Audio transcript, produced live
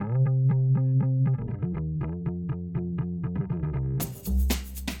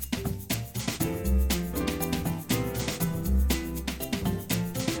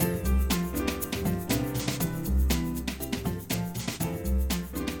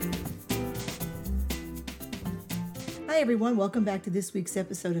Hi, everyone. Welcome back to this week's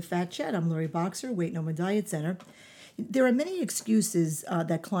episode of Fat Chat. I'm Lori Boxer, Weight Noma Diet Center. There are many excuses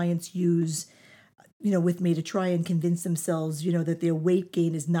that clients use, with me to try and convince themselves, that their weight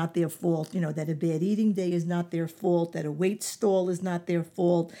gain is not their fault, that a bad eating day is not their fault, that a weight stall is not their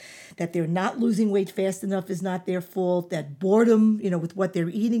fault, that they're not losing weight fast enough is not their fault, that boredom, with what they're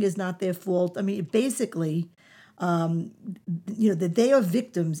eating is not their fault. I mean, basically, that they are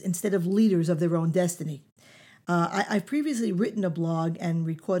victims instead of leaders of their own destiny. I've previously written a blog and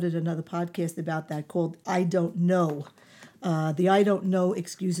recorded another podcast about that called I Don't Know, the I Don't Know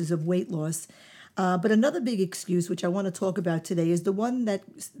excuses of weight loss. But another big excuse, which I want to talk about today, is the one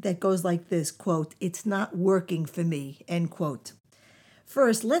that goes like this, quote, "It's not working for me," end quote.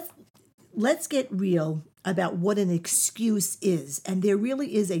 First, let's get real about what an excuse is. And there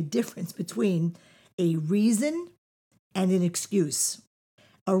really is a difference between a reason and an excuse.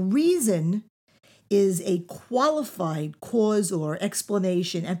 A reason is a qualified cause or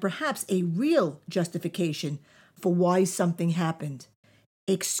explanation and perhaps a real justification for why something happened.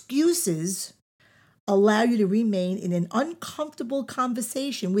 Excuses allow you to remain in an uncomfortable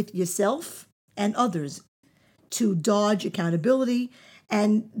conversation with yourself and others to dodge accountability,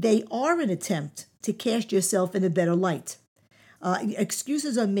 and they are an attempt to cast yourself in a better light.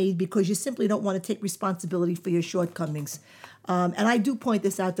 Excuses are made because you simply don't want to take responsibility for your shortcomings. And I do point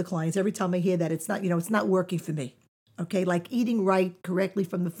this out to clients every time I hear that it's not working for me. Okay, like eating right correctly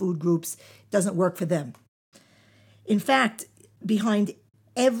from the food groups doesn't work for them. In fact, behind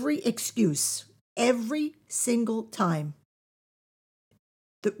every excuse, every single time,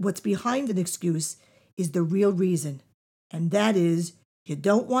 what's behind an excuse is the real reason. And that is you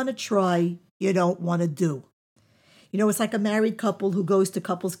don't want to try, you don't want to do. It's like a married couple who goes to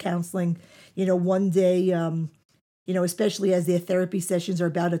couples counseling, one day, especially as their therapy sessions are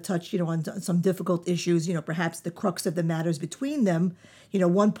about to touch, on some difficult issues, perhaps the crux of the matters between them.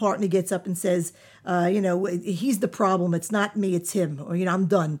 One partner gets up and says, he's the problem. It's not me, it's him. Or, I'm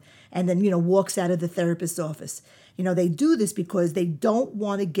done. And then, walks out of the therapist's office. They do this because they don't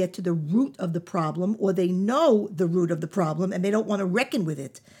want to get to the root of the problem, or they know the root of the problem and they don't want to reckon with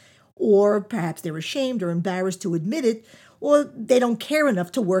it. Or perhaps they're ashamed or embarrassed to admit it, or they don't care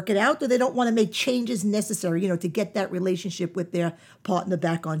enough to work it out, or they don't want to make changes necessary, to get that relationship with their partner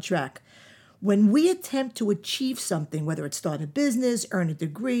back on track. When we attempt to achieve something, whether it's start a business, earn a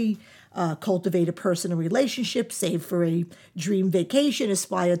degree, cultivate a personal relationship, save for a dream vacation,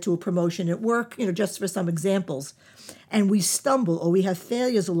 aspire to a promotion at work, just for some examples, and we stumble or we have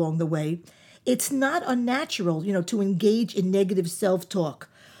failures along the way, it's not unnatural, to engage in negative self-talk.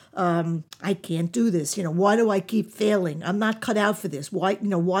 I can't do this. Why do I keep failing? I'm not cut out for this. Why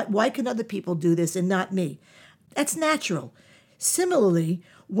can other people do this and not me? That's natural. Similarly,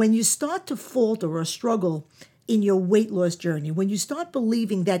 when you start to falter or struggle in your weight loss journey, when you start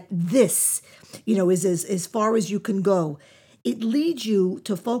believing that this, is as far as you can go, it leads you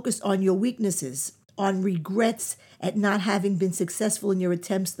to focus on your weaknesses, on regrets at not having been successful in your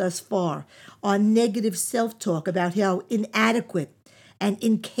attempts thus far, on negative self-talk about how inadequate and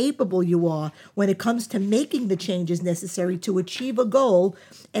incapable you are when it comes to making the changes necessary to achieve a goal,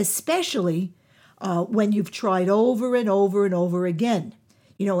 especially when you've tried over and over and over again.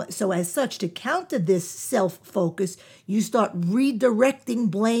 So as such, to counter this self-focus, you start redirecting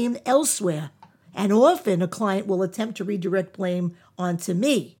blame elsewhere. And often a client will attempt to redirect blame onto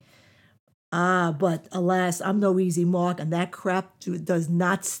me. But alas, I'm no easy mark, and that crap does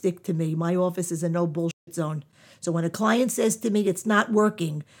not stick to me. My office is a no bullshit zone. So when a client says to me it's not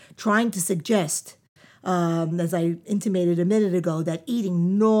working, trying to suggest, as I intimated a minute ago, that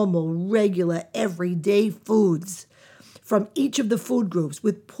eating normal, regular, everyday foods from each of the food groups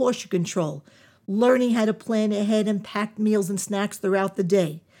with portion control, learning how to plan ahead and pack meals and snacks throughout the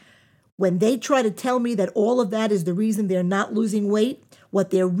day. When they try to tell me that all of that is the reason they're not losing weight, what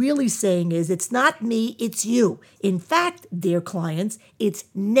they're really saying is, it's not me, it's you. In fact, dear clients, it's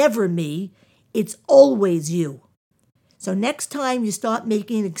never me, it's always you. So next time you start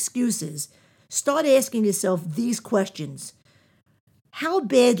making excuses, start asking yourself these questions. How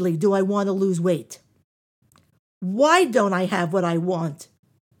badly do I want to lose weight? Why don't I have what I want,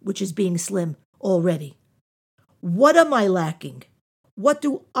 which is being slim already? What am I lacking? What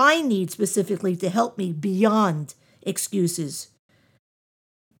do I need specifically to help me beyond excuses?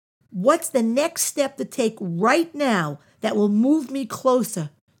 What's the next step to take right now that will move me closer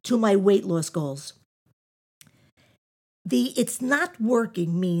to my weight loss goals? The "it's not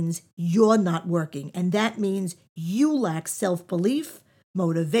working" means you're not working, and that means you lack self-belief,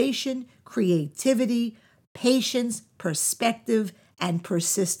 motivation, creativity, patience, perspective, and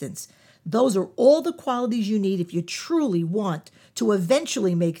persistence. Those are all the qualities you need if you truly want to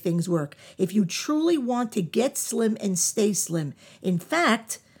eventually make things work, if you truly want to get slim and stay slim. In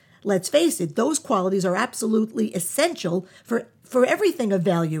fact, let's face it, those qualities are absolutely essential for everything of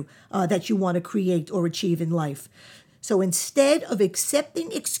value that you want to create or achieve in life. So instead of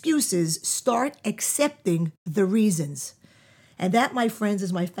accepting excuses, start accepting the reasons. And that, my friends,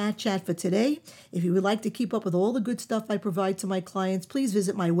 is my Fat Chat for today. If you would like to keep up with all the good stuff I provide to my clients, please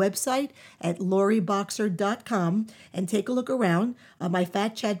visit my website at laurieboxer.com and take a look around. My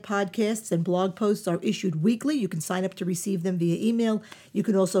Fat Chat podcasts and blog posts are issued weekly. You can sign up to receive them via email. You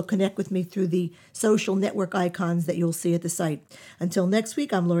can also connect with me through the social network icons that you'll see at the site. Until next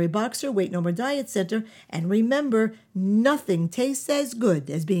week, I'm Laurie Boxer, Weight No More Diet Center. And remember, nothing tastes as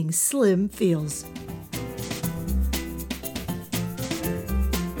good as being slim feels.